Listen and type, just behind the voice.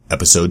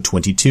Episode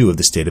 22 of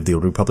the State of the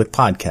Old Republic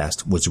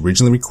podcast was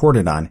originally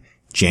recorded on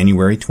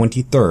January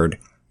 23rd,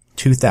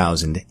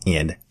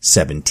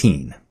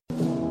 2017.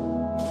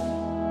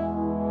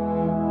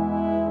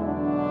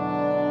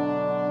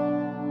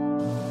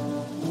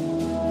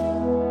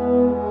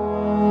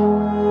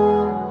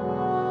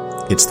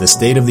 It's the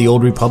State of the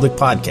Old Republic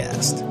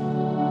podcast.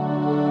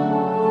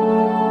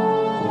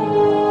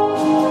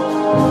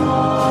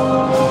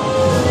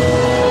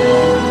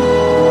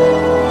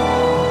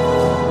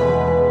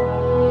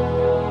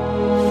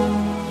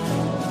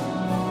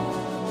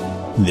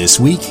 This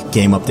week,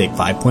 Game Update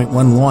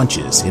 5.1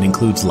 launches. It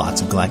includes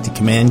lots of Galactic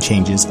Command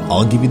changes.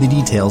 I'll give you the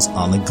details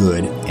on the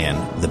good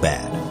and the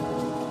bad.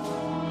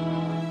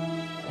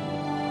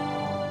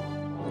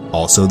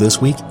 Also this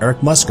week, Eric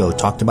Musco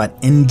talked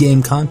about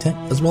endgame content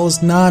as well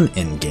as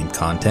non-endgame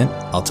content.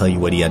 I'll tell you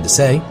what he had to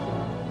say.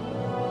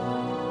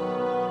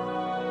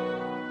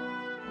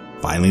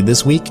 Finally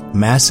this week,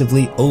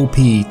 Massively OP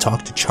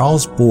talked to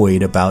Charles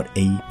Boyd about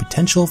a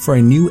potential for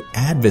a new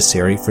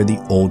adversary for the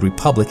Old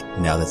Republic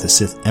now that the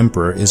Sith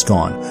Emperor is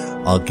gone.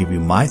 I'll give you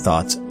my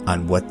thoughts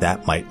on what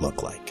that might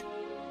look like.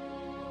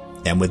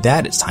 And with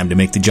that, it's time to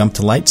make the jump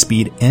to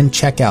Lightspeed and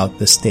check out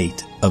the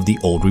State of the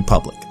Old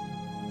Republic.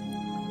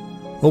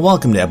 Well,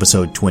 welcome to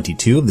episode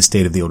 22 of the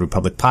State of the Old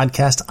Republic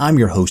podcast. I'm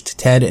your host,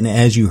 Ted, and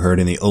as you heard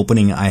in the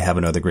opening, I have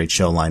another great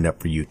show lined up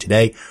for you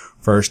today.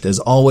 First, as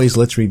always,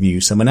 let's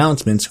review some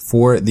announcements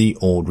for the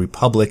Old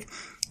Republic.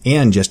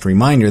 And just a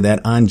reminder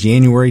that on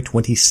January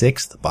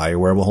 26th,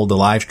 BioWare will hold a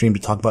live stream to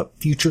talk about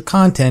future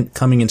content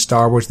coming in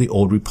Star Wars The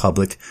Old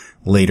Republic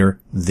later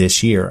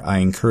this year. I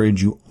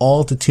encourage you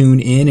all to tune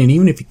in, and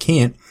even if you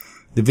can't,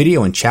 the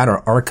video and chat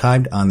are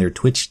archived on their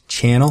Twitch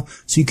channel,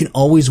 so you can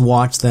always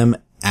watch them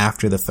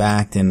after the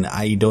fact. And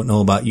I don't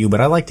know about you,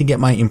 but I like to get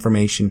my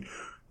information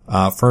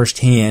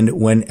firsthand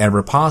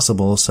whenever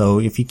possible. So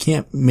if you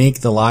can't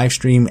make the live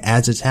stream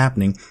as it's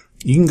happening,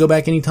 you can go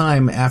back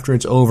anytime after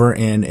it's over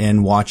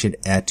and watch it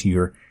at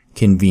your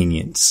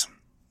convenience.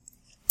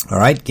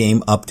 Alright, Game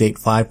Update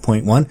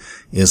 5.1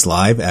 is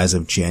live as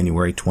of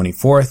January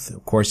 24th.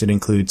 Of course, it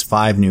includes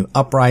 5 new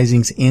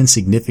uprisings and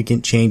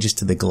significant changes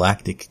to the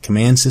Galactic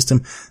Command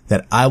System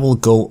that I will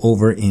go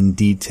over in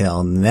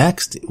detail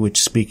next,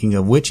 which, speaking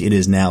of which, it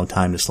is now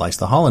time to slice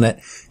the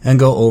holonet and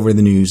go over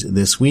the news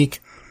this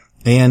week.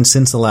 And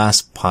since the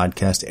last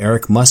podcast,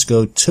 Eric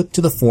Musco took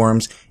to the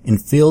forums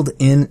and filled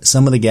in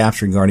some of the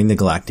gaps regarding the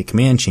Galactic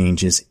Command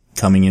changes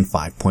coming in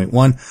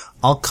 5.1.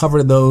 I'll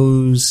cover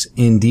those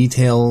in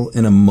detail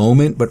in a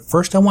moment, but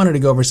first I wanted to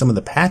go over some of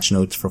the patch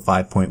notes for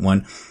 5.1.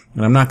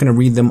 And I'm not going to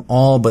read them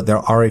all, but there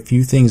are a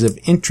few things of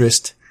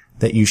interest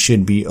that you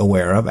should be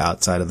aware of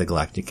outside of the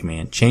Galactic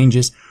Command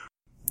changes.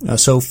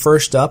 So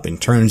first up, in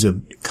terms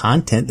of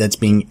content that's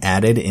being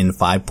added in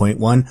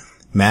 5.1,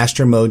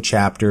 Master Mode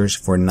chapters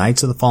for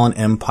Knights of the Fallen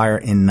Empire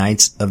and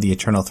Knights of the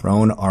Eternal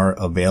Throne are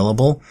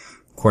available.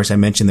 Of course, I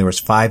mentioned there was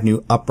 5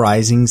 new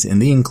uprisings,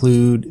 and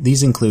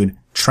these include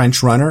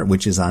Trench Runner,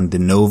 which is on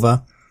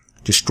Denova,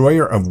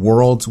 Destroyer of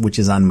Worlds, which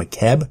is on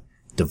Makeb,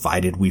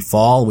 Divided We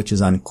Fall, which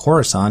is on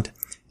Coruscant,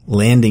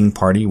 Landing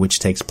Party, which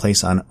takes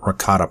place on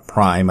Rakata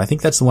Prime. I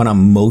think that's the one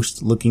I'm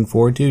most looking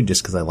forward to,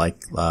 just because I like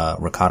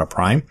Rakata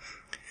Prime.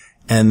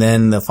 And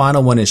then the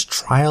final one is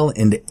Trial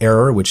and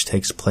Error, which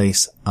takes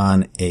place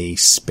on a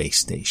space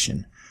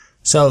station.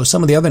 So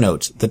some of the other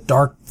notes. The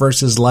Dark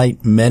versus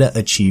Light meta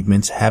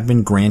achievements have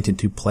been granted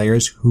to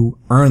players who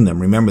earn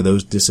them. Remember,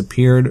 those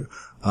disappeared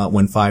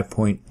when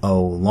 5.0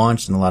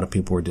 launched, and a lot of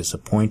people were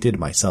disappointed,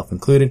 myself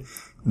included.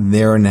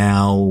 They're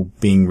now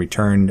being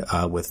returned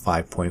with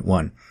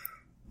 5.1.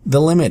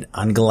 The limit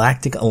on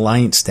Galactic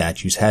Alliance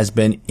statues has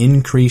been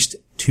increased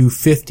to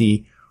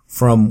 50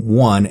 from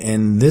 1,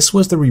 and this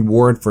was the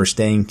reward for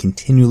staying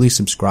continually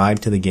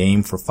subscribed to the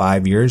game for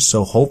 5 years.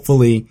 So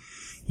hopefully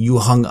you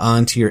hung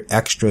on to your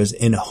extras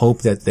in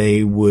hope that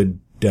they would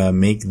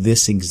make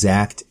this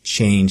exact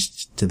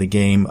change to the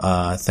game.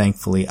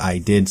 Thankfully I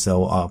did,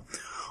 so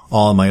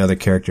all of my other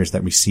characters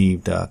that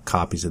received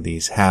copies of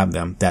these have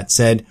them. That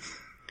said,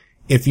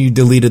 if you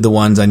deleted the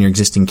ones on your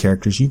existing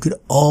characters, you could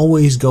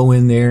always go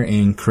in there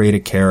and create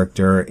a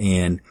character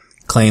and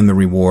claim the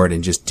reward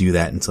and just do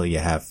that until you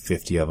have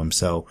 50 of them.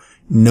 So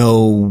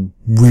no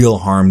real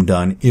harm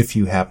done if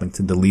you happen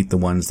to delete the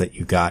ones that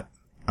you got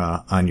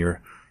on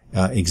your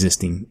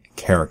existing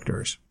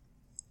characters.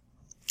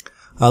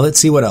 Let's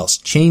see what else.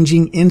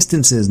 Changing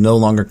instances no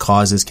longer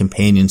causes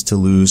companions to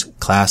lose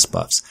class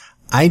buffs.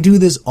 I do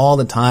this all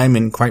the time,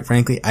 and quite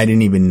frankly, I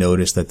didn't even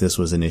notice that this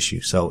was an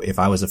issue. So if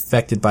I was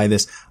affected by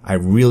this, I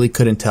really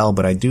couldn't tell,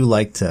 but I do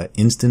like to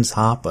instance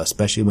hop,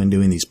 especially when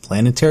doing these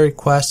planetary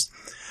quests.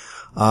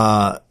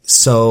 Glad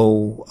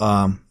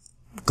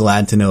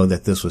to know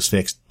that this was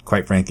fixed.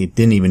 Quite frankly,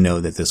 didn't even know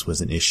that this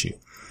was an issue.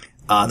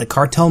 The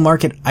Cartel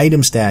Market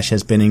item stash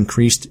has been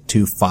increased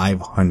to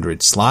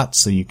 500 slots,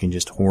 so you can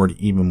just hoard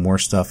even more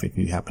stuff if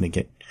you happen to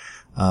get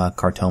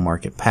Cartel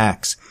Market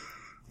packs.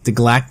 The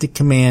Galactic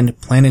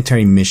Command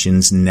planetary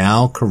missions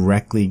now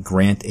correctly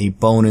grant a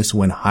bonus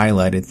when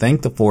highlighted.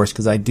 Thank the Force,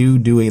 because I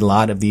do a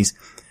lot of these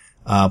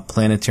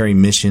planetary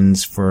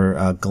missions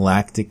for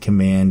Galactic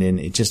Command, and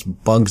it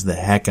just bugs the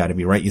heck out of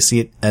you, right? You see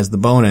it as the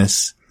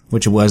bonus,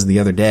 which it was the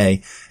other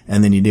day,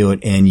 and then you do it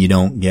and you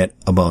don't get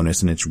a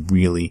bonus, and it's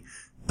really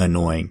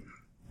annoying.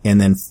 And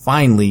then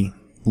finally,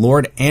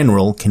 Lord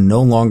Anril can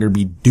no longer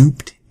be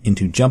duped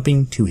into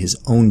jumping to his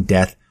own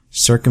death,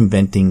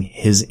 circumventing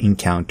his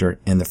encounter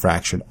in the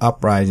Fractured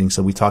Uprising.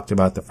 So we talked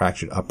about the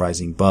Fractured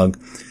Uprising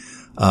bug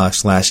 /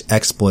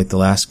 exploit the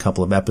last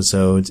couple of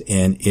episodes,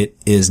 and it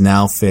is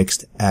now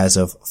fixed as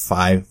of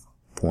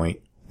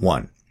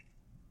 5.1.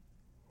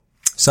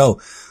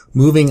 So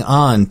moving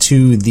on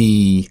to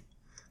the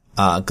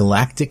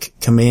Galactic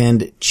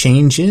Command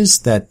changes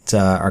that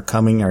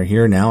are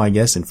here now, I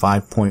guess, in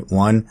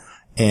 5.1.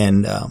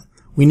 And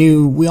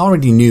we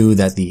already knew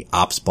that the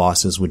ops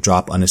bosses would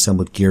drop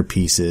unassembled gear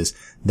pieces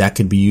that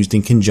could be used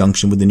in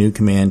conjunction with the new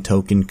command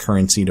token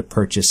currency to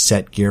purchase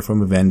set gear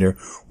from a vendor.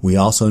 We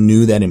also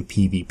knew that in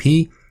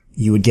PvP,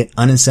 you would get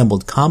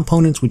unassembled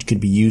components which could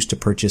be used to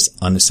purchase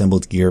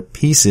unassembled gear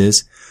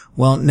pieces.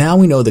 Well, now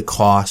we know the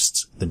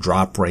costs, the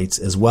drop rates,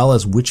 as well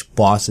as which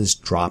bosses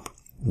drop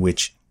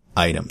which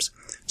items.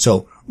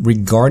 So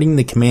regarding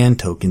the command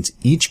tokens,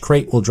 each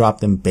crate will drop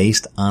them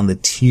based on the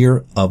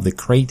tier of the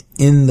crate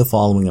in the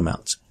following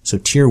amounts. So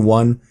tier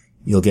 1,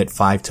 you'll get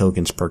 5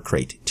 tokens per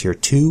crate. Tier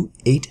 2,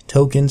 8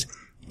 tokens.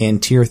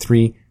 And tier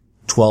 3,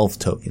 12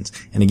 tokens.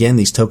 And again,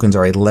 these tokens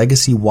are a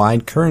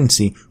legacy-wide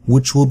currency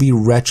which will be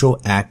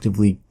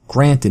retroactively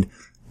granted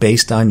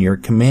based on your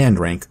command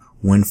rank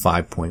when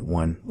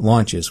 5.1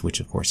 launches, which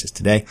of course is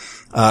today.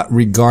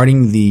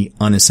 Regarding the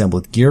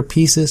unassembled gear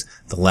pieces,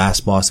 the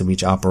last boss of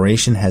each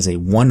operation has a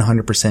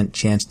 100%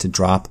 chance to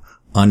drop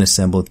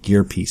unassembled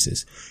gear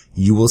pieces.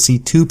 You will see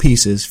 2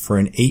 pieces for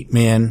an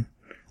 8-man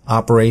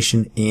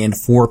operation and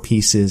 4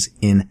 pieces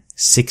in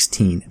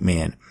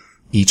 16-man.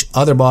 Each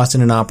other boss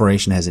in an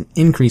operation has an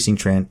increasing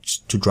chance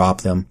to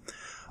drop them,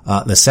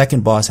 the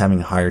second boss having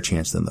a higher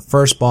chance than the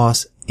first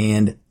boss,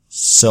 and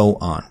so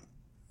on.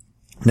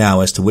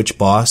 Now, as to which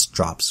boss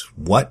drops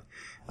what,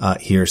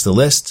 here's the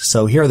list.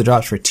 So here are the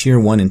drops for tier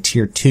 1 and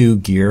tier 2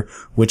 gear,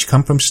 which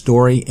come from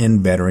story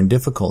and veteran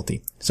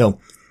difficulty. So,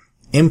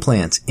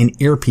 implants and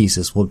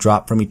earpieces will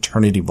drop from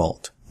Eternity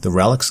Vault. The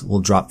relics will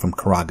drop from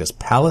Karaga's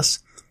Palace.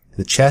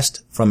 The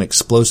chest from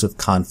Explosive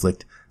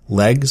Conflict.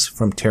 Legs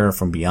from Terror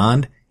from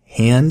Beyond.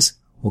 Hands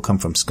will come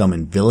from Scum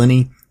and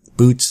Villainy.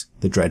 Boots,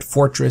 the Dread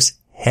Fortress.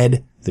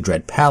 Head, the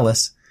Dread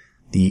Palace.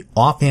 The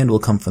offhand will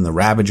come from the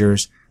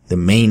Ravagers. The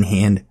main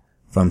hand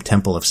from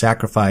Temple of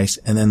Sacrifice,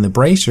 and then the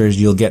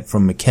bracers you'll get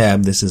from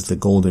Makeb, this is the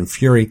Golden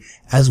Fury,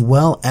 as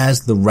well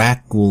as the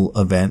Rakghoul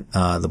event,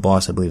 the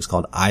boss I believe is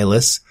called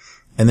Eyeless,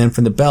 and then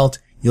from the belt,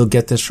 you'll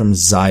get this from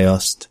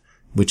Ziost,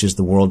 which is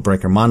the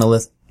Worldbreaker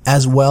Monolith,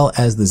 as well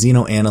as the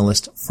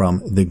Xeno-Analyst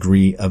from the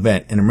Gree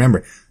event. And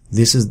remember,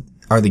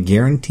 are the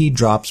guaranteed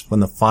drops from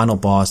the final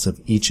boss of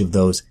each of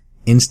those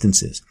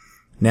instances.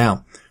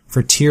 Now,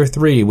 for tier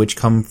 3, which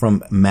come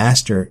from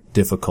Master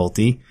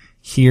difficulty,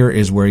 here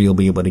is where you'll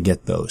be able to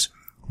get those.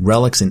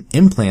 Relics and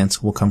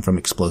implants will come from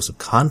Explosive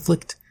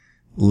Conflict.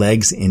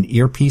 Legs and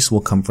earpiece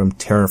will come from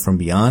Terror from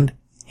Beyond.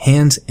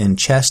 Hands and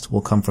chest will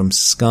come from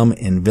Scum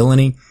and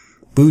Villainy.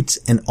 Boots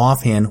and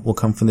offhand will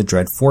come from the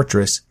Dread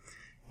Fortress.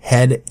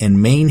 Head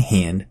and main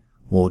hand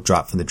will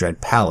drop from the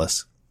Dread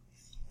Palace.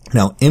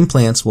 Now,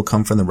 implants will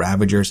come from the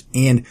Ravagers,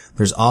 and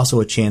there's also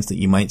a chance that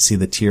you might see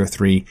the tier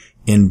 3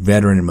 in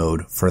veteran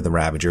mode for the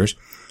Ravagers.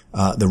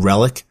 The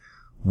relic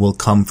will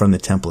come from the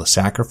Temple of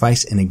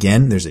Sacrifice, and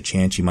again, there's a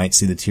chance you might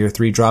see the tier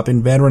 3 drop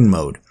in veteran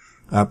mode.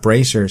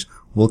 Bracers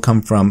will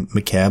come from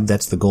Makeb,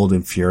 that's the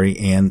Golden Fury,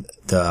 and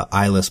the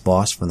Eyeless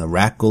boss from the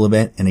Rakghoul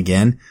event, and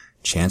again,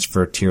 chance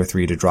for tier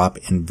 3 to drop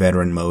in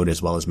veteran mode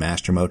as well as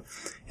master mode.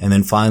 And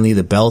then finally,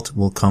 the belt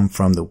will come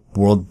from the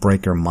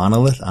Worldbreaker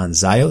Monolith on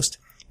Ziost,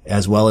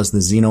 as well as the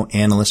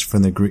Xeno-Analyst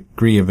from the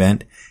Gree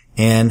event,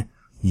 and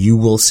you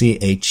will see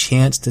a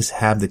chance to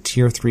have the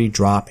tier 3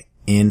 drop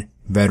in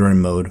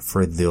veteran mode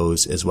for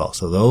those as well.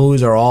 So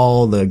those are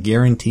all the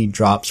guaranteed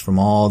drops from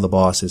all the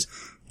bosses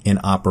in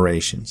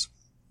operations.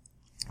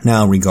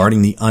 Now,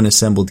 regarding the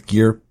unassembled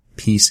gear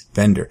piece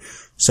vendor.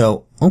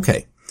 So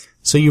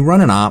you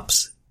run an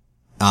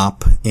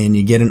op and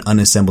you get an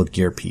unassembled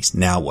gear piece.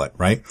 Now what,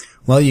 right?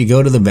 Well, you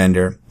go to the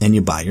vendor and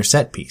you buy your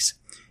set piece.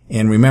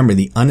 And remember,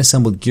 the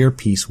unassembled gear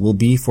piece will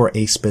be for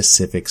a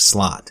specific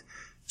slot.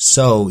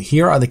 So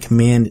here are the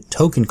command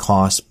token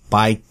costs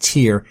by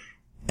tier,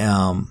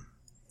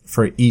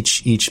 for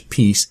each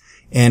piece.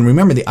 And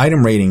remember the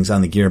item ratings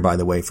on the gear, by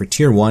the way. For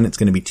tier 1, it's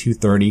going to be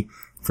 230.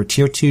 For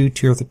tier 2,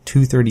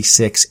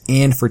 236.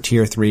 And for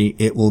tier 3,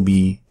 it will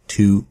be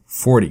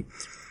 240.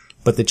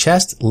 But the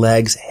chest,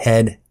 legs,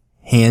 head,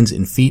 hands,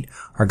 and feet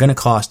are going to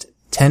cost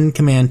 10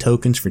 command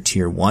tokens for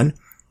tier 1,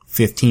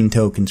 15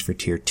 tokens for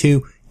tier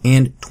 2,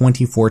 and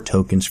 24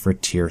 tokens for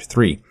tier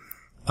 3.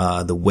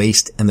 The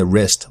waist and the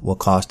wrist will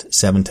cost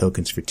 7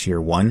 tokens for tier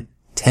 1,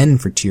 10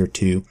 for tier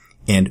 2,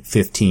 and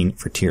 15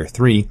 for tier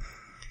 3.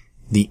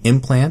 The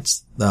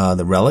implants,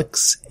 the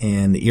relics,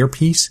 and the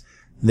earpiece,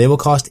 they will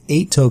cost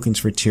 8 tokens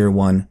for tier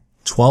 1,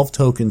 12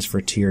 tokens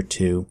for tier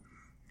 2,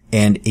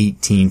 and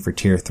 18 for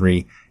tier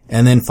 3.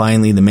 And then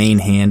finally, the main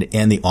hand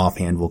and the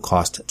offhand will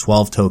cost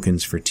 12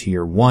 tokens for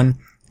tier 1,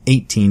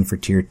 18 for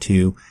tier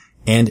 2,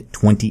 and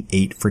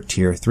 28 for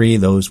tier 3.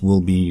 Those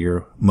will be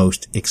your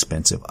most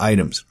expensive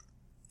items.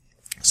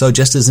 So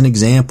just as an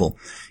example,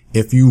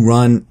 if you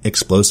run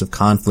Explosive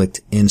Conflict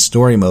in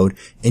story mode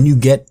and you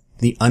get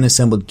the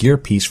unassembled gear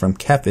piece from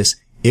Kefis,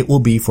 it will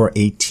be for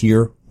a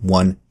tier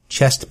 1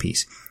 chest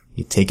piece.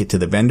 You take it to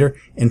the vendor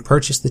and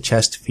purchase the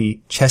chest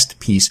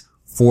piece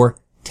for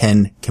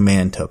 10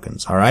 command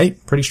tokens.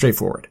 Alright? Pretty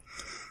straightforward.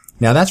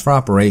 Now that's for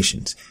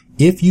operations.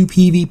 If you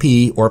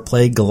PvP or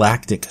play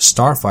Galactic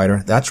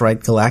Starfighter, that's right,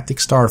 Galactic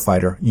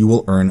Starfighter, you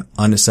will earn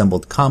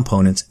unassembled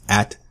components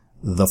at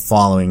the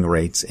following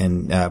rates.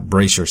 And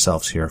brace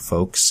yourselves here,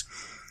 folks.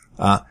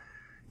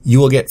 You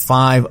will get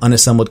 5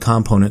 unassembled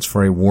components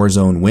for a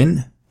Warzone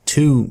win,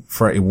 2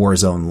 for a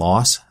Warzone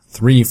loss,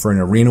 3 for an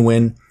arena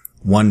win,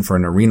 1 for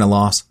an arena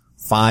loss,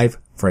 5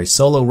 for a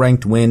solo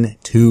ranked win,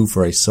 2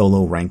 for a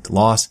solo ranked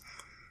loss,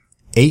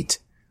 8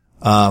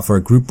 for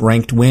a group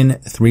ranked win,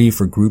 3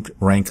 for group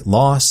rank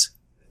loss,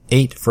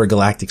 8 for a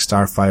Galactic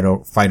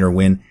Starfighter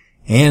win,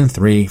 and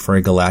 3 for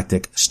a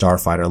Galactic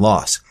Starfighter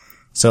loss.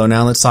 So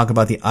now let's talk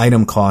about the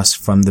item costs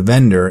from the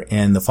vendor,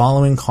 and the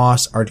following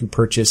costs are to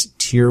purchase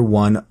tier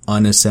 1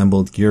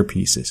 unassembled gear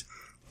pieces.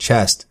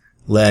 Chest,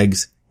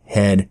 legs,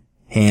 head,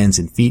 hands,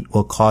 and feet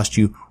will cost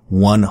you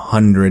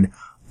 100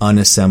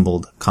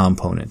 unassembled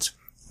components.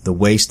 The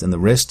waist and the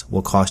wrist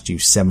will cost you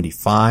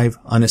 75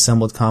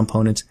 unassembled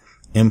components.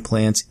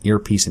 Implants,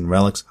 earpiece, and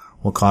relics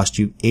will cost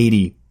you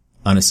 80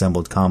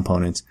 unassembled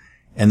components.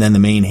 And then the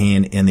main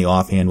hand and the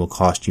offhand will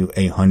cost you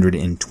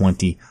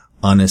 120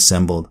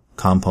 unassembled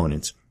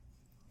components.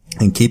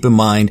 And keep in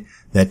mind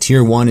that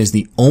tier 1 is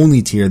the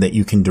only tier that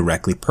you can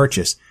directly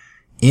purchase.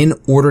 In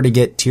order to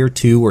get tier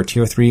 2 or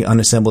tier 3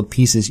 unassembled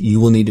pieces, you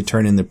will need to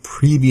turn in the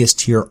previous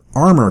tier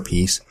armor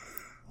piece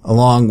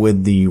along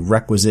with the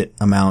requisite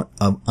amount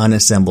of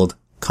unassembled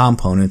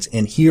components.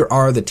 And here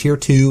are the tier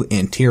 2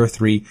 and tier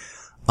 3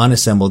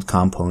 unassembled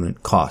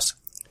component costs.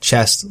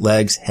 Chest,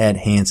 legs, head,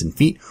 hands, and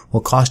feet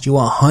will cost you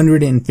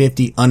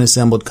 150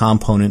 unassembled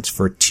components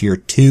for tier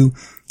 2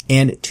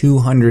 and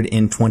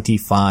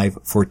 225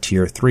 for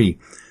tier 3.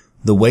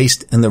 The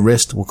waist and the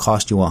wrist will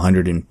cost you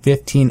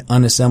 115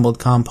 unassembled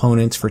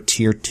components for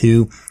tier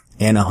 2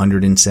 and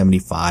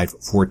 175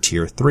 for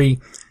tier 3.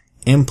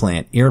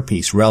 Implant,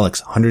 earpiece,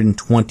 relics,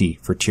 120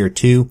 for tier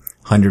 2,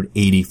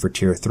 180 for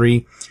tier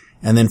 3.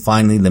 And then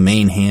finally, the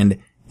main hand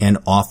and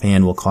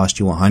offhand will cost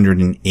you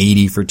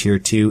 180 for tier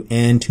 2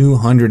 and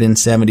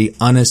 270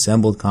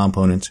 unassembled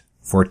components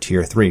for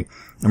tier 3.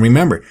 And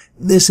remember,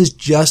 this is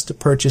just to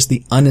purchase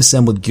the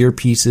unassembled gear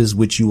pieces,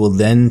 which you will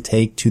then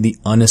take to the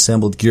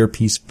unassembled gear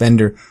piece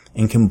vendor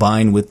and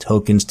combine with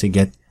tokens to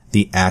get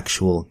the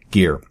actual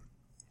gear.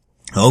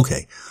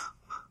 Okay.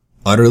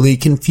 Utterly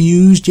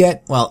confused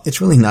yet? Well,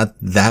 it's really not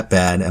that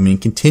bad. I mean,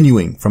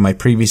 continuing from my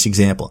previous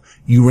example,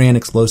 you ran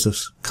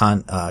Explosive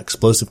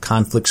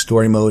Conflict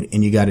story mode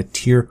and you got a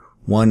tier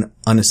 1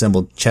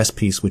 unassembled chest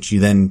piece, which you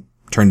then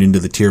turned into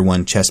the tier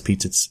 1 chest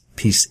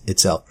piece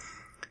itself.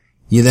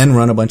 You then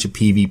run a bunch of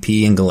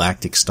PvP in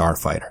Galactic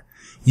Starfighter.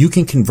 You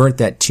can convert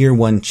that tier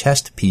 1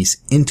 chest piece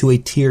into a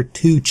tier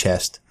 2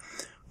 chest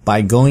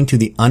by going to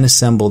the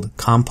unassembled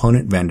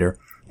component vendor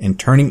and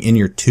turning in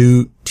your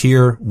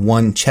tier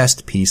 1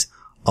 chest piece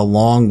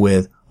along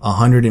with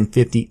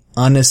 150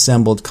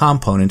 unassembled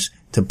components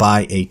to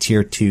buy a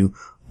tier 2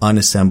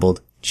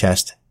 unassembled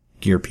chest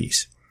gear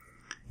piece.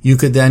 You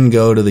could then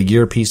go to the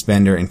gear piece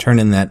vendor and turn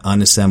in that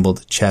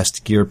unassembled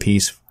chest gear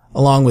piece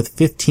along with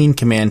 15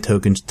 command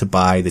tokens to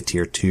buy the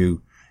tier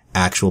 2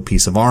 actual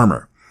piece of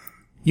armor.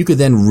 You could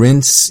then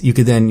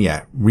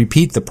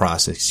repeat the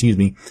process,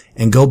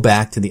 and go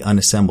back to the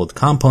unassembled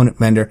component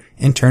vendor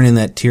and turn in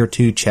that tier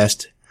 2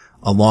 chest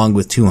along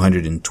with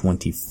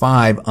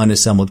 225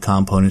 unassembled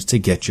components to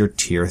get your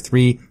tier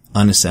 3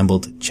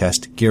 unassembled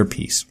chest gear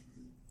piece.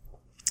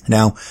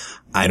 Now,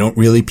 I don't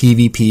really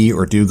PvP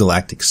or do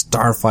Galactic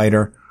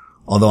Starfighter,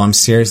 although I'm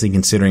seriously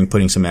considering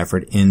putting some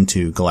effort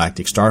into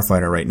Galactic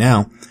Starfighter right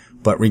now.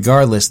 But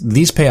regardless,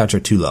 these payouts are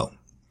too low.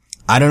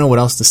 I don't know what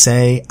else to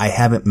say. I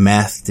haven't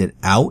mathed it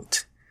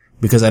out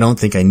because I don't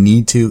think I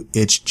need to.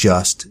 It's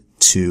just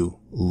too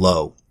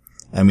low.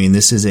 I mean,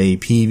 this is a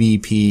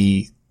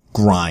PvP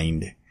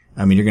grind.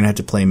 I mean, you're going to have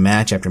to play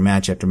match after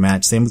match after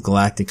match. Same with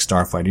Galactic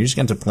Starfighter. You're just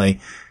going to have to play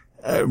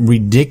a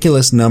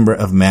ridiculous number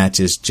of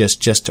matches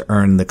just to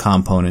earn the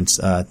components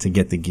to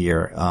get the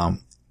gear.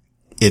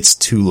 It's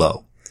too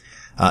low.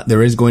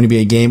 There is going to be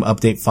a game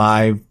update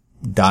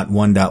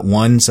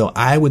 5.1.1, so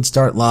I would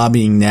start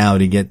lobbying now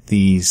to get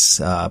these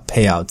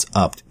payouts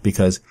upped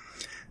because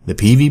the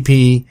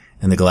PvP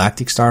and the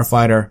Galactic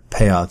Starfighter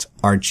payouts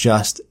are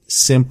just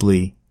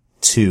simply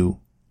too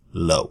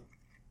low.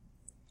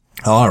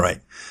 All right.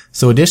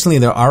 So additionally,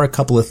 there are a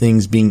couple of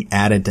things being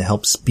added to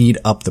help speed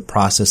up the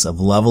process of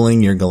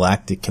leveling your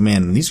Galactic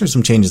command. And these are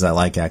some changes I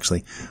like,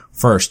 actually.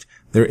 First,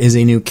 There is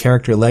a new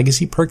character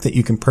legacy perk that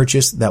you can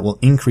purchase that will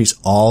increase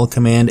all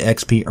command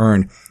XP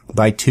earned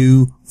by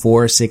 2,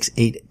 4, 6,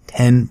 8,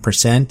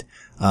 10%.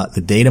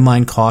 The data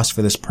mine cost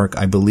for this perk,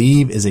 I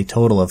believe, is a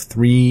total of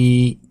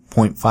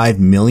 3.5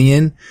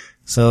 million.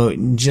 So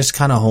just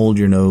kind of hold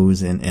your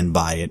nose and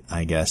buy it,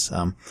 I guess.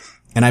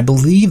 And I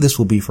believe this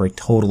will be for a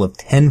total of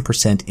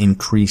 10%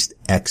 increased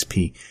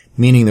XP,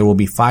 meaning there will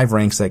be 5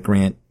 ranks that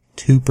grant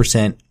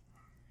 2%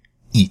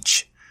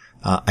 each.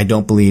 I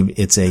don't believe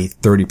it's a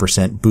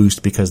 30%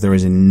 boost because there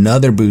is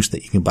another boost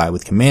that you can buy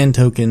with command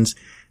tokens,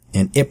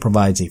 and it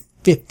provides a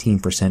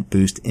 15%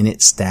 boost, and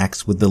it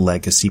stacks with the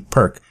legacy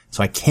perk.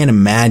 So I can't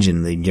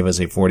imagine they'd give us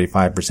a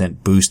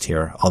 45% boost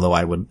here, although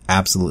I would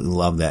absolutely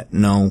love that.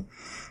 No,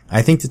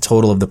 I think the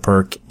total of the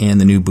perk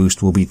and the new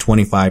boost will be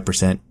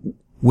 25%,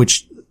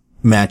 which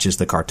matches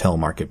the cartel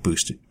market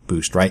boost,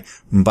 right?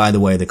 And by the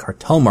way, the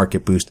cartel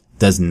market boost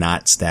does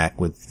not stack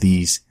with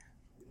these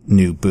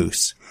new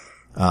boosts.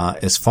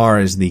 As far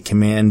as the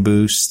command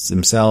boosts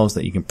themselves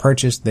that you can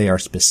purchase, they are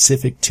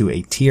specific to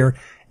a tier,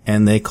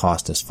 and they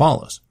cost as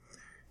follows.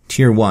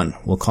 Tier 1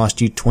 will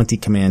cost you 20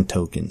 command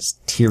tokens,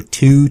 Tier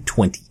 2,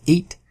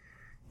 28,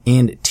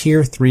 and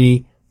Tier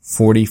 3,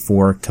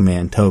 44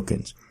 command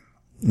tokens.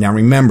 Now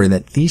remember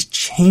that these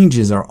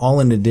changes are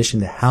all in addition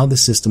to how the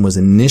system was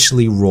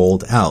initially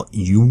rolled out.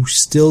 You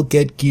still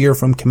get gear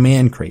from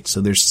command crates,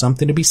 so there's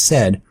something to be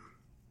said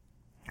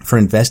for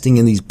investing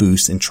in these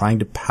boosts and trying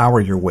to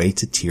power your way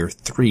to Tier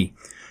 3.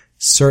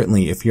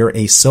 Certainly, if you're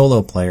a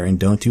solo player and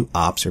don't do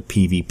Ops or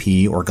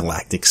PvP or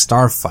Galactic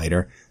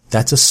Starfighter,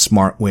 that's a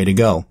smart way to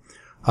go.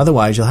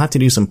 Otherwise, you'll have to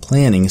do some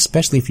planning,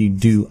 especially if you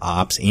do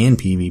Ops and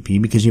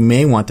PvP, because you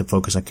may want to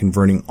focus on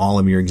converting all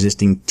of your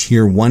existing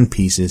Tier 1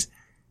 pieces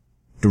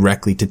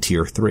directly to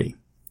Tier 3.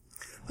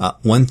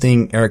 One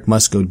thing Eric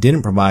Musco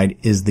didn't provide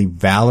is the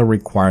Valor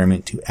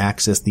requirement to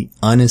access the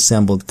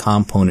unassembled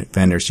component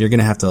vendor. So you're going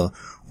to have to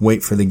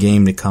wait for the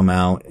game to come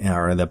out,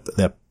 or the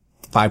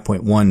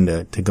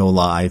 5.1 to go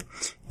live,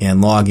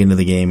 and log into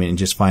the game and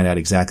just find out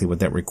exactly what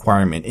that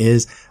requirement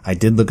is. I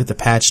did look at the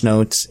patch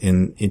notes,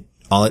 and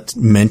all it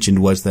mentioned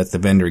was that the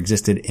vendor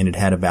existed and it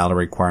had a Valor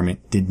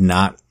requirement. Did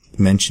not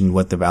mention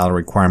what the Valor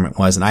requirement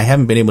was, and I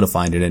haven't been able to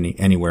find it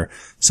anywhere.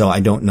 So I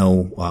don't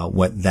know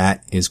what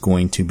that is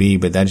going to be,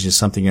 but that is just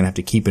something you're going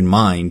to have to keep in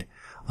mind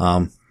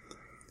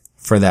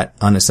for that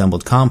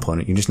unassembled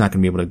component. You're just not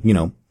going to be able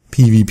to,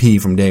 PvP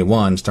from day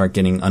one, start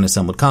getting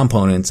unassembled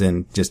components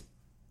and just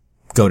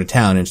go to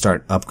town and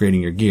start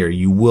upgrading your gear.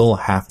 You will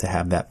have to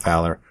have that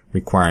Valor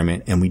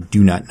requirement, and we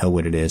do not know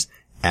what it is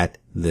at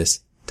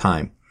this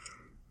time.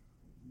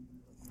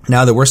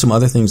 Now, there were some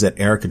other things that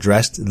Eric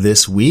addressed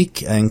this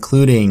week,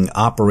 including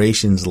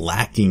operations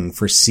lacking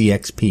for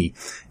CXP.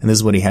 And this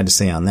is what he had to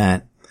say on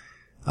that.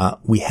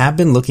 We have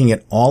been looking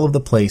at all of the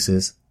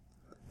places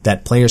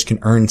that players can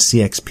earn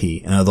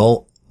CXP. And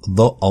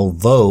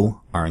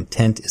although our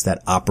intent is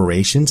that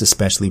operations,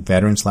 especially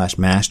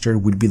veteran/master,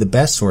 would be the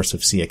best source of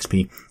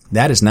CXP,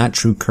 that is not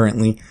true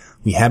currently.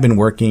 We have been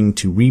working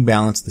to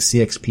rebalance the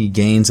CXP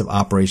gains of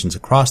operations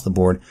across the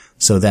board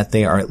so that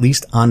they are at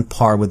least on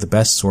par with the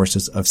best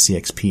sources of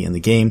CXP in the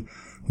game.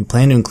 We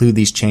plan to include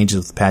these changes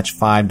with patch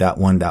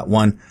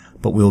 5.1.1,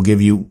 but we will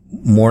give you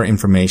more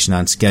information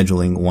on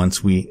scheduling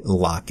once we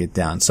lock it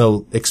down.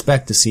 So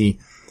expect to see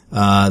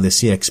the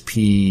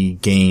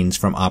CXP gains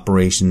from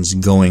operations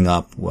going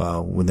up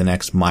with the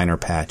next minor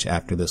patch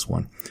after this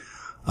one.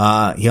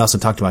 He also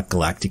talked about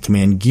Galactic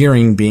Command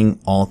gearing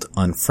being alt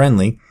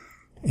unfriendly.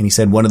 And he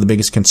said one of the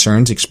biggest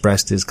concerns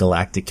expressed is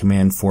Galactic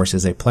Command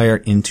forces a player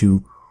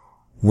into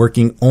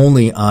working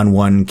only on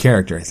one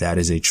character. That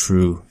is a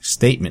true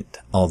statement.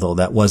 Although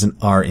that wasn't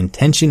our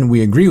intention,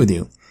 we agree with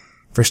you.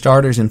 For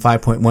starters, in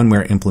 5.1,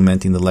 we're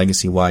implementing the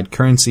legacy-wide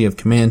currency of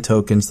command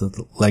tokens that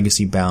the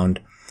legacy-bound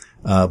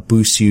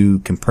boosts you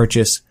can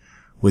purchase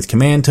with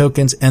command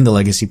tokens, and the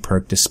legacy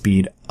perk to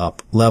speed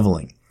up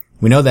leveling.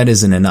 We know that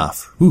isn't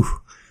enough.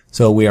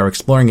 So we are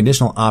exploring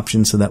additional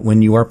options so that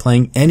when you are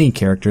playing any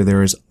character,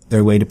 there is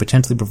a way to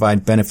potentially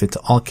provide benefit to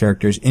all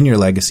characters in your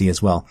legacy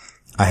as well.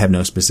 I have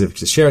no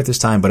specifics to share at this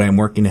time, but I am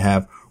working to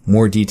have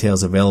more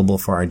details available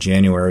for our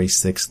January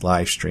 6th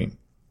live stream.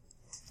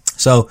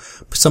 So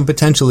some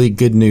potentially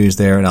good news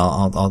there, and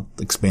I'll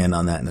expand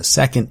on that in a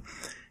second.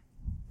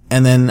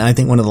 And then I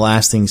think one of the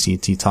last things he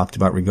talked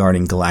about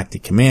regarding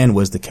Galactic Command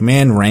was the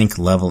command rank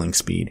leveling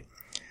speed.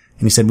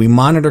 And he said, we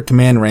monitor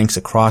command ranks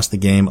across the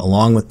game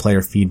along with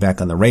player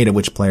feedback on the rate at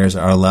which players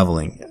are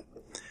leveling.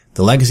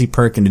 The legacy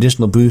perk and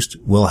additional boost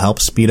will help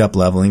speed up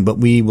leveling, but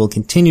we will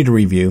continue to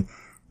review.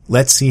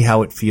 Let's see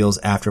how it feels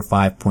after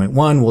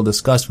 5.1. We'll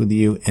discuss with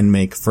you and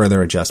make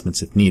further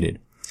adjustments if needed.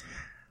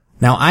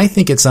 Now, I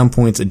think at some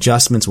points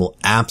adjustments will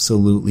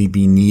absolutely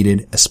be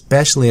needed,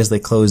 especially as they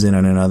close in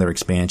on another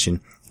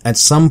expansion. At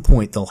some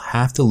point, they'll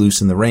have to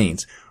loosen the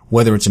reins,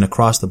 whether it's an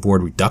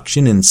across-the-board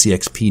reduction in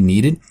CXP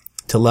needed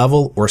to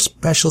level or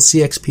special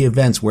CXP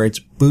events where it's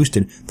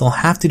boosted. They'll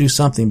have to do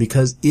something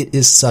because it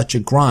is such a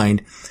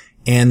grind.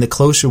 And the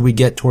closer we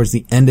get towards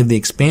the end of the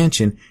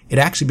expansion, it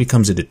actually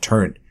becomes a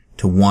deterrent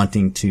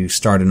wanting to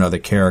start another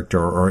character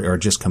or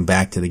just come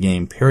back to the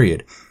game,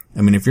 period.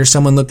 I mean, if you're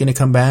someone looking to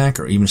come back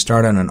or even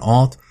start on an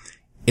alt,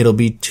 it'll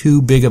be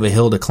too big of a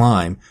hill to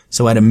climb.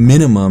 So at a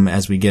minimum,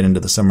 as we get into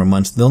the summer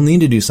months, they'll need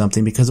to do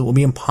something because it will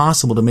be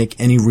impossible to make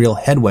any real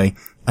headway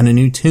on a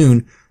new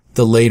tune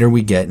the later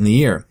we get in the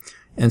year.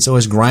 And so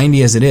as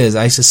grindy as it is,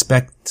 I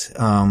suspect,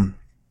 that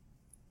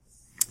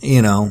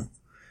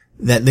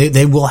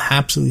they will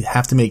absolutely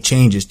have to make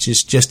changes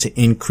just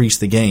to increase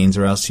the gains,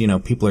 or else,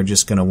 people are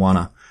just going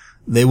to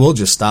they will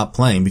just stop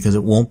playing because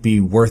it won't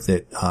be worth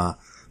it,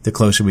 the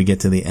closer we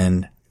get to the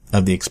end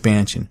of the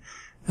expansion.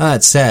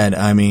 That said,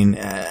 I mean,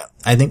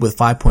 I think with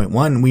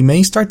 5.1, we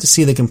may start to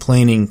see the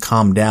complaining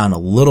calm down a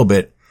little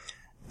bit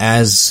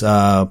as,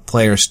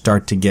 players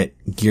start to get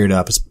geared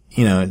up.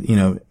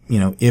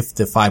 If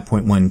the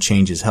 5.1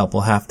 changes help,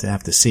 we'll have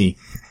to see.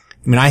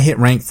 I mean, I hit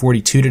rank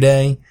 42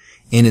 today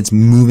and it's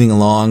moving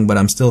along, but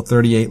I'm still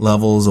 38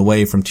 levels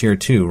away from tier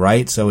 2,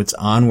 right? So it's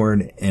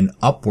onward and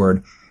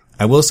upward.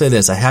 I will say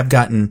this, I have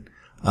gotten,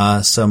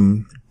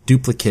 some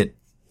duplicate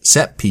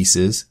set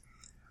pieces,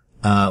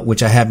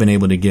 which I have been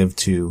able to give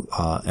to,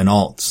 an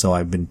alt. So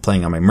I've been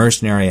playing on my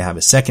mercenary. I have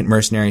a second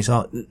mercenary.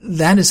 So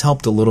that has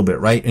helped a little bit,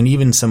 right? And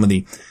even some of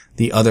the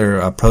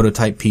other,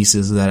 prototype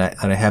pieces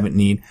that I haven't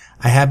need.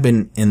 I have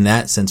been, in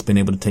that sense, been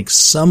able to take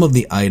some of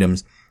the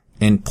items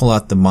and pull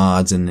out the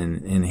mods and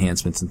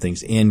enhancements and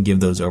things and give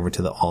those over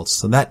to the alts.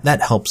 So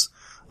that helps,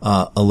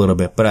 a little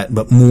bit.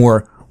 But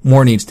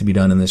more needs to be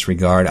done in this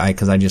regard.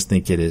 Cause I just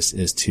think it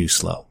is too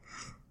slow.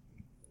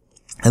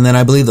 And then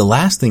I believe the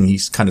last thing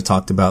he's kind of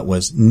talked about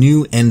was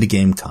new end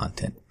game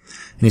content.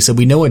 And he said,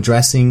 we know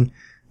addressing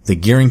the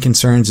gearing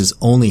concerns is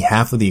only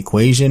half of the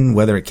equation,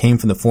 whether it came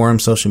from the forum,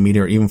 social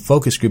media, or even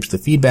focus groups. The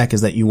feedback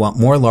is that you want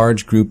more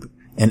large group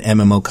and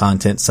MMO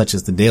content, such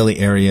as the daily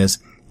areas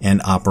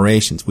and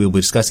operations. We will be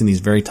discussing these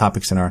very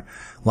topics in our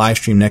live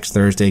stream next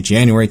Thursday,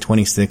 January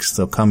 26th.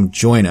 So come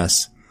join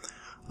us.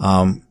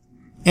 And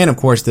of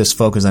course, this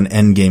focus on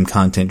end game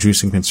content drew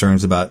some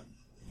concerns about,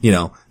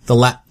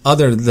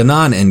 the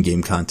non-end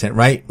game content,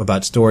 right?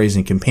 About stories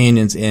and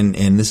companions.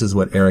 And this is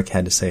what Eric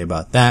had to say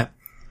about that.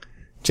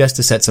 Just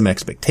to set some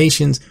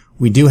expectations,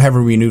 we do have a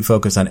renewed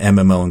focus on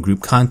MMO and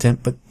group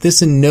content, but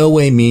this in no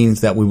way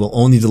means that we will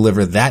only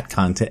deliver that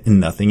content and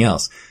nothing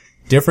else.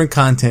 Different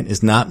content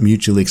is not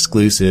mutually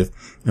exclusive.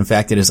 In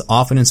fact, it is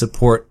often in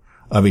support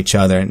of each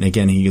other. And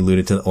again, he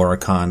alluded to the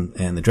Oricon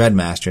and the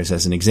Dreadmasters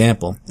as an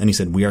example. And he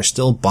said, we are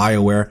still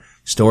BioWare.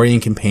 Story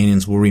and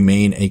companions will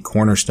remain a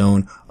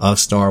cornerstone of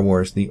Star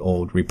Wars: The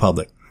Old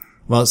Republic.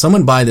 Well,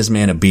 someone buy this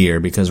man a beer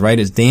because, right,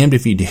 it's damned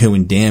if you do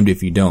and damned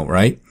if you don't,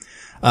 right?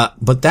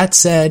 But that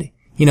said,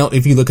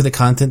 if you look at the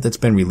content that's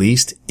been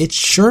released, it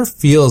sure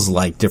feels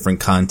like different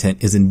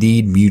content is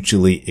indeed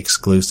mutually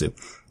exclusive.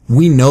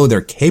 We know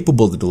they're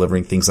capable of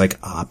delivering things like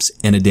ops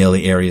and a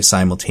daily area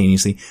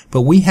simultaneously,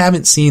 but we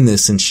haven't seen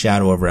this since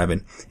Shadow of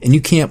Revan. And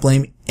you can't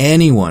blame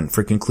anyone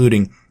for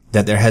concluding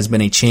that there has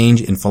been a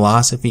change in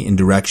philosophy and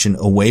direction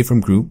away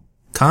from group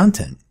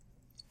content.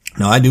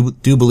 Now, I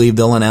do believe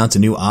they'll announce a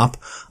new op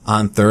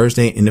on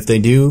Thursday, and if they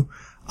do,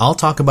 I'll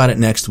talk about it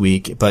next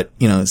week. But,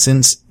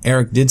 since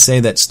Eric did say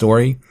that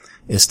story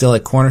is still a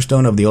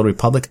cornerstone of the Old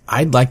Republic,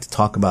 I'd like to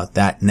talk about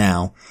that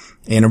now.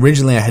 And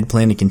originally I had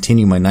planned to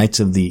continue my Knights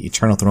of the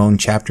Eternal Throne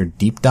chapter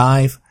deep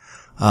dive.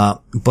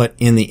 But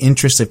in the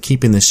interest of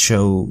keeping this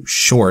show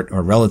short,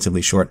 or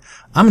relatively short,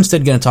 I'm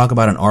instead going to talk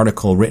about an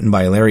article written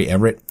by Larry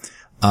Everett,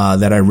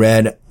 that I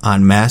read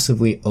on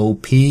Massively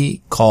OP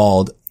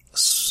called,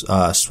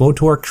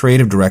 SWTOR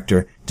Creative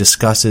Director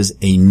Discusses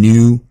a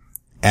New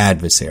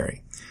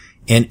Adversary.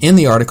 And in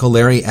the article,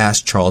 Larry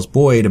asked Charles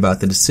Boyd about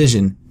the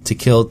decision to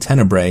kill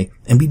Tenebrae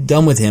and be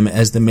done with him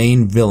as the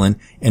main villain,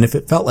 and if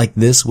it felt like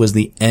this was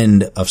the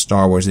end of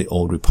Star Wars: The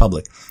Old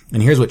Republic.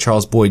 And here's what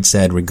Charles Boyd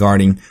said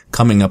regarding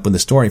coming up with a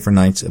story for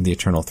Knights of the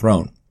Eternal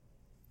Throne.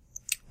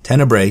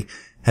 Tenebrae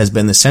has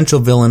been the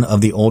central villain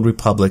of the Old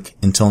Republic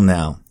until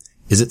now.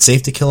 Is it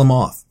safe to kill him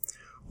off?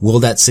 Will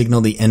that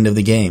signal the end of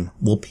the game?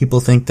 Will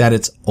people think that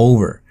it's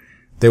over?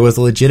 There was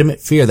a legitimate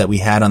fear that we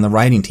had on the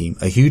writing team.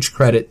 A huge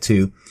credit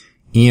to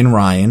Ian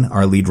Ryan,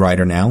 our lead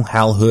writer now,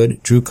 Hal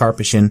Hood, Drew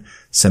Karpyshyn,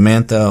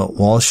 Samantha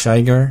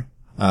Walsheiger,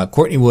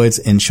 Courtney Woods,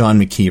 and Sean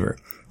McKeever.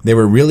 They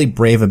were really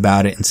brave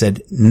about it and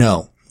said,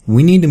 no,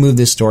 we need to move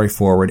this story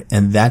forward,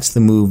 and that's the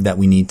move that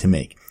we need to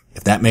make.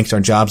 If that makes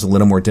our jobs a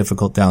little more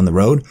difficult down the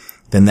road,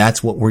 then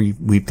that's what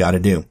we've got to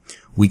do.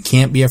 We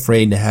can't be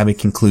afraid to have a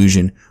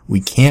conclusion.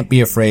 We can't be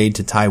afraid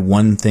to tie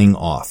one thing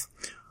off.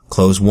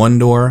 Close one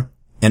door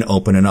and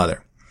open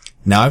another.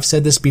 Now, I've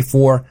said this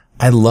before.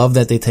 I love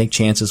that they take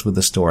chances with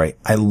the story.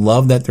 I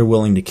love that they're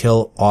willing to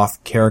kill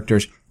off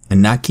characters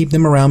and not keep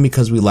them around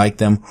because we like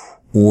them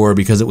or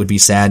because it would be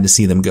sad to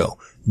see them go.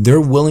 They're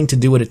willing to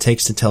do what it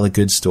takes to tell a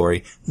good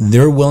story.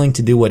 They're willing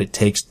to do what it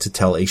takes to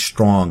tell a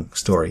strong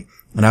story.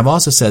 And I've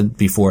also said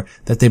before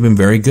that they've been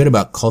very good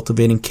about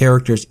cultivating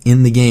characters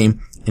in the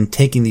game and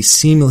taking these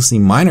seamlessly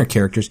minor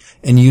characters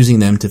and using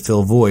them to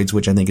fill voids,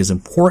 which I think is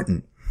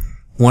important.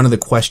 One of the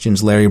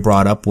questions Larry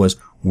brought up was,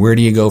 where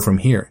do you go from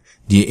here?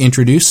 Do you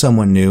introduce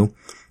someone new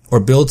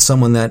or build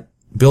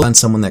on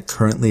someone that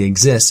currently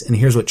exists? And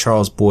here's what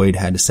Charles Boyd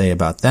had to say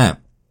about that.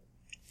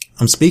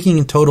 I'm speaking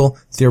in total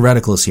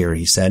theoreticals here,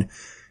 he said.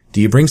 Do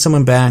you bring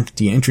someone back?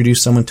 Do you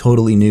introduce someone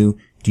totally new?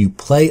 Do you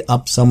play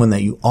up someone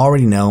that you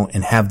already know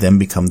and have them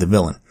become the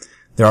villain?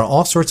 There are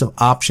all sorts of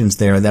options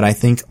there that I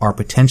think are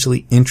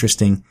potentially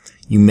interesting.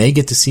 You may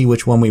get to see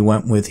which one we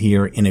went with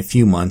here in a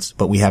few months,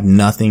 but we have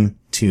nothing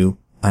to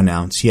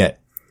announce yet.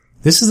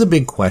 This is a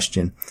big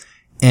question,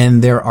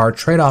 and there are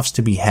trade-offs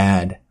to be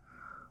had,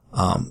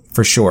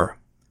 for sure.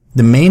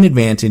 The main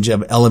advantage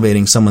of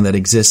elevating someone that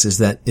exists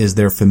is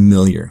they're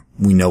familiar.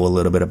 We know a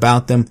little bit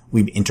about them,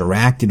 we've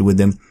interacted with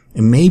them,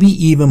 and maybe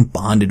even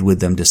bonded with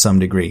them to some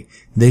degree.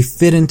 They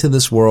fit into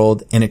this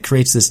world, and it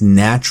creates this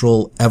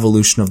natural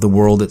evolution of the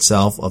world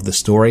itself, of the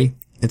story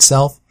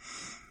itself.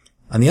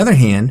 On the other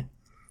hand,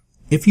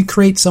 if you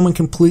create someone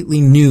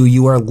completely new,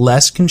 you are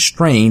less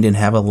constrained and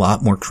have a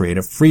lot more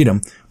creative freedom,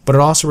 but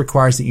it also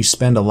requires that you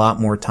spend a lot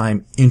more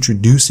time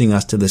introducing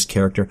us to this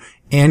character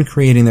and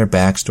creating their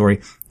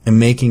backstory and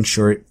making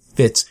sure it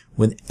fits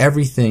with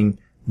everything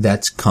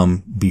that's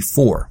come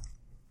before.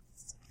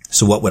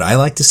 So what would I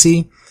like to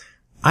see?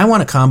 I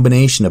want a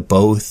combination of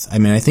both. I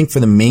mean, I think for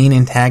the main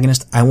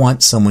antagonist, I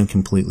want someone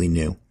completely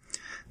new.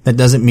 That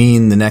doesn't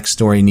mean the next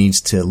story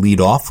needs to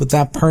lead off with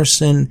that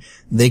person.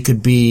 They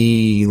could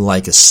be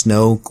like a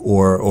Snoke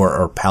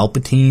or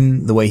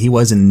Palpatine, the way he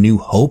was in New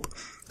Hope.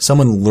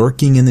 Someone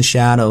lurking in the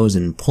shadows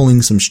and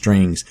pulling some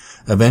strings.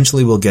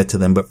 Eventually we'll get to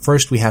them, but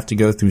first we have to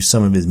go through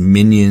some of his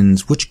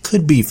minions, which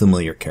could be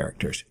familiar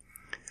characters.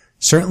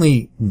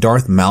 Certainly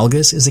Darth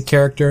Malgus is a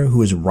character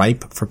who is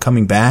ripe for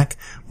coming back,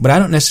 but I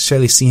don't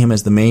necessarily see him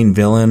as the main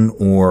villain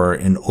or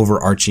an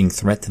overarching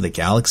threat to the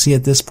galaxy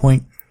at this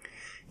point.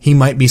 He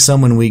might be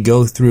someone we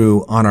go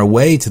through on our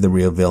way to the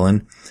real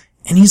villain,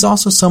 and he's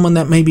also someone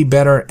that may be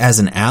better as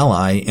an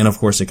ally and of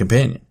course a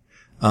companion,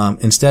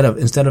 instead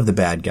of the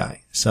bad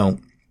guy. So,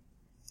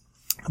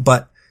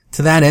 but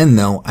to that end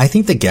though, I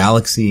think the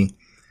galaxy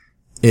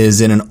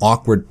is in an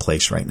awkward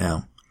place right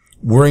now.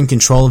 We're in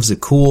control of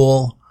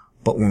Zakuul,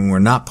 but when we're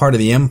not part of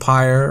the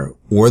Empire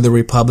or the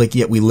Republic,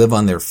 yet we live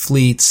on their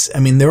fleets. I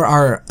mean, there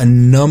are a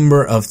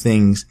number of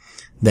things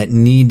that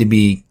need to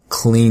be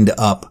cleaned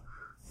up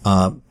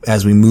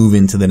as we move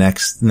into the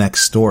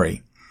next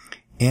story.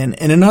 And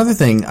another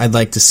thing I'd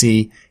like to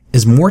see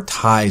is more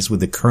ties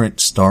with the current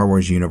Star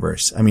Wars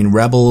universe. I mean,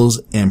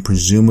 Rebels and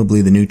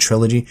presumably the new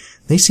trilogy,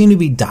 they seem to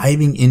be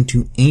diving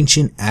into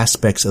ancient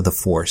aspects of the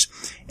Force.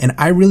 And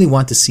I really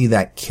want to see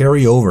that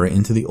carry over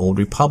into the Old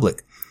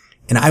Republic.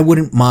 And I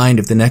wouldn't mind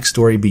if the next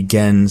story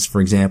begins,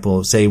 for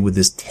example, say with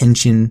this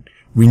tension,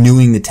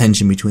 renewing the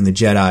tension between the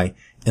Jedi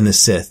and the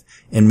Sith.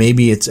 And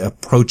maybe it's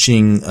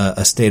approaching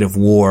a state of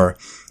war.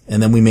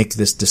 And then we make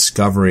this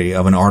discovery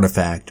of an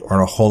artifact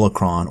or a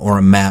holocron or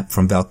a map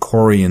from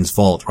Valkorion's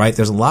vault, right?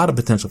 There's a lot of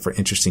potential for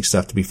interesting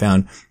stuff to be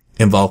found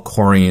in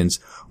Valkorion's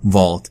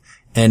vault.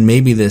 And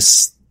maybe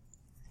this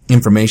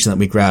information that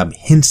we grab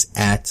hints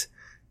at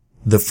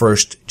the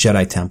first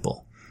Jedi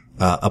Temple,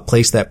 a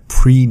place that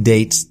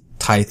predates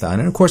Tython.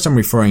 And of course I'm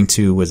referring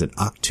to, was it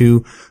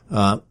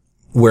Ahch-To,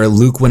 where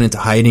Luke went into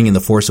hiding in The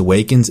Force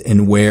Awakens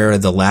and where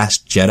The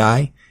Last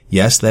Jedi,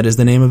 yes, that is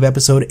the name of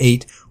episode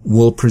 8,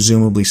 will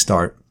presumably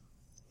start.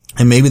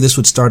 And maybe this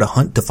would start a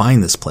hunt to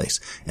find this place.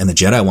 And the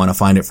Jedi want to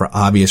find it for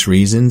obvious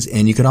reasons.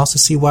 And you could also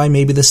see why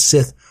maybe the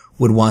Sith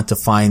would want to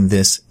find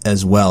this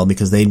as well,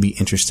 because they'd be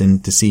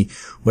interested to see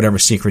whatever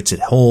secrets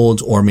it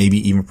holds, or maybe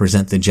even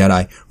present the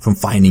Jedi from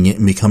finding it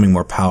and becoming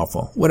more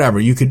powerful. Whatever.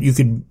 You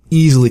could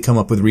easily come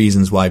up with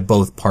reasons why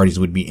both parties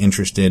would be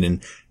interested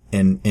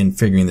in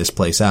figuring this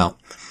place out.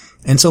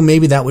 And so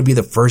maybe that would be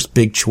the first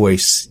big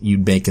choice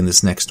you'd make in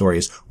this next story,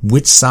 is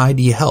which side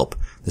do you help?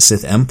 The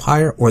Sith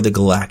Empire or the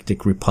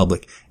Galactic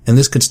Republic? And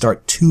this could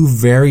start two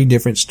very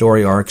different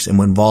story arcs and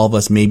would involve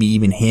us maybe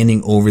even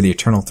handing over the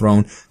Eternal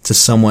Throne to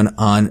someone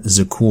on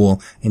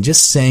Zakuul and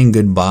just saying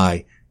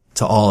goodbye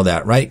to all of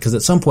that, right? Because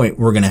at some point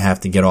we're going to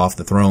have to get off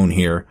the throne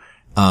here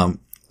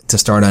to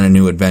start on a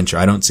new adventure.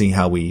 I don't see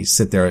how we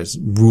sit there as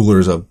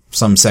rulers of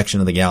some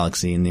section of the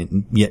galaxy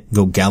and yet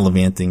go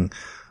gallivanting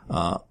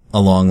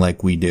along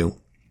like we do.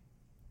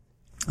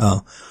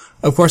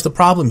 Of course, the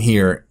problem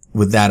here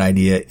with that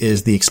idea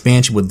is the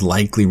expansion would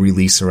likely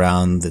release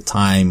around the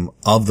time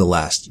of The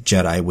Last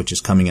Jedi, which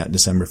is coming out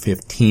December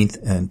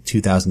 15th in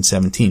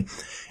 2017.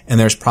 And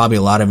there's probably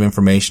a lot of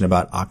information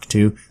about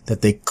Ahch-To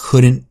that they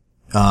couldn't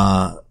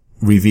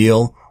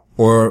reveal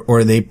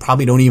or they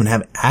probably don't even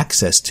have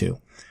access to.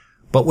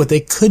 But what they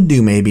could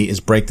do maybe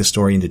is break the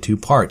story into two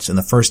parts. And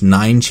the first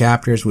 9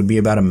 chapters would be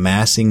about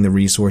amassing the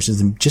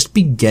resources and just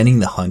beginning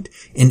the hunt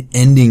and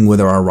ending with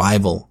our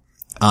arrival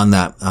on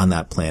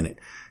that planet.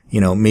 You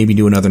know, maybe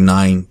do another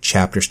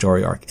 9-chapter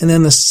story arc. And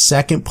then the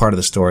second part of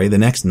the story, the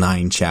next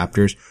 9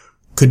 chapters,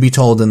 could be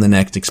told in the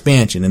next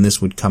expansion. And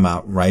this would come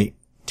out, right,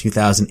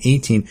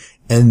 2018.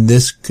 And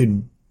this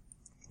could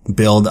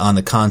build on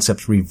the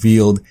concepts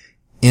revealed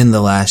in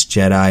The Last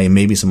Jedi and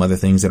maybe some other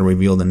things that are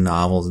revealed in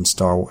novels and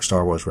Star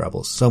Wars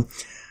Rebels. So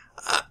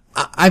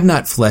I've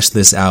not fleshed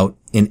this out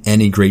in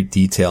any great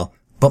detail,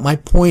 but my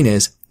point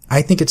is,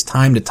 I think it's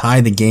time to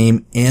tie the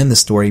game and the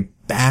story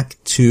back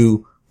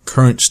to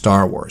current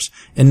Star Wars.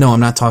 And no, I'm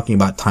not talking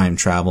about time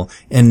travel.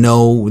 And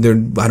no,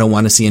 I don't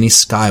want to see any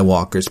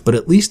Skywalkers, but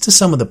at least to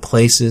some of the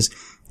places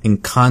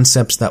and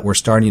concepts that we're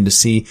starting to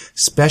see,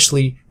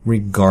 especially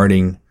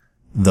regarding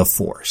the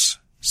Force.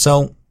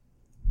 So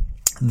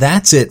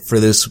that's it for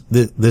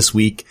this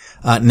week.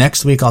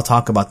 Next week I'll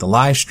talk about the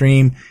live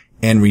stream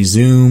and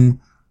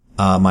resume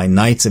my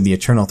Knights of the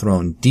Eternal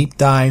Throne deep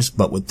dives.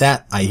 But with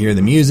that, I hear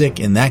the music,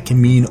 and that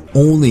can mean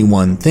only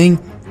one thing.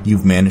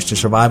 You've managed to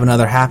survive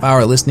another half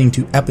hour listening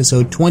to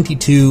episode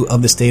 22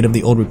 of the State of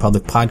the Old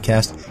Republic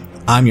podcast.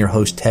 I'm your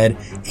host, Ted,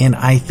 and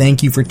I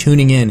thank you for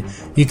tuning in.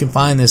 You can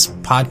find this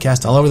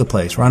podcast all over the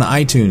place. We're on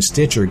iTunes,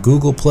 Stitcher,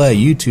 Google Play,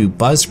 YouTube,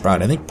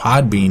 Buzzsprout, I think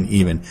Podbean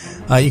even.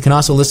 You can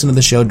also listen to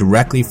the show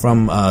directly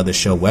from the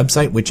show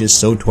website, which is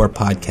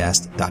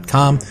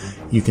sotorpodcast.com.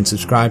 You can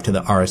subscribe to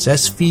the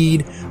RSS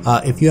feed.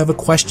 If you have a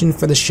question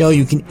for the show,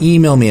 you can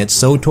email me at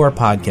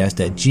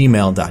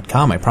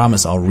sotorpodcast@gmail.com. I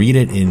promise I'll read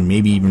it and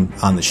maybe even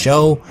on the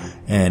show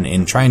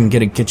and try and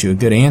get you a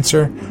good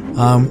answer.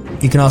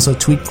 You can also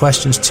tweet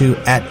questions to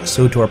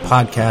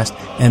 @SotorPodcast,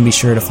 and be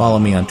sure to follow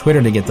me on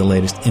Twitter to get the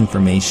latest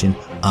information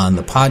on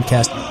the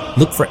podcast.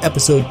 Look for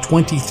episode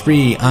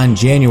 23 on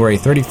January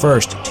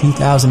 31st,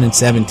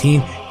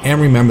 2017. And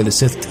remember, the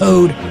Sith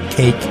Toad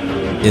cake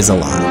is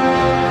alive.